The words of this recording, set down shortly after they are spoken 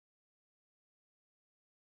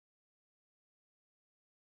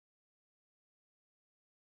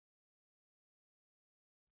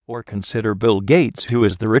Or consider Bill Gates, who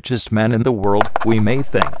is the richest man in the world. We may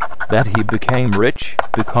think that he became rich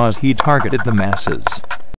because he targeted the masses.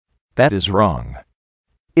 That is wrong.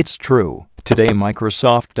 It's true, today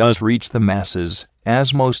Microsoft does reach the masses,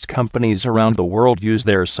 as most companies around the world use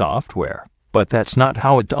their software, but that's not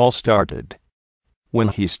how it all started. When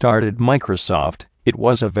he started Microsoft, it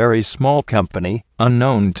was a very small company,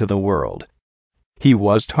 unknown to the world. He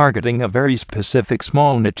was targeting a very specific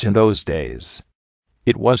small niche in those days.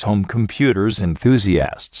 It was home computers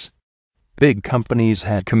enthusiasts. Big companies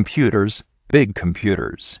had computers, big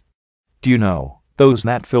computers. Do you know, those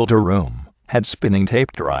that filled a room, had spinning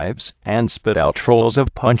tape drives, and spit out rolls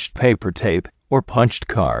of punched paper tape, or punched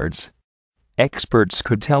cards. Experts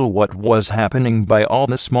could tell what was happening by all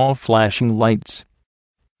the small flashing lights.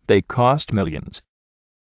 They cost millions.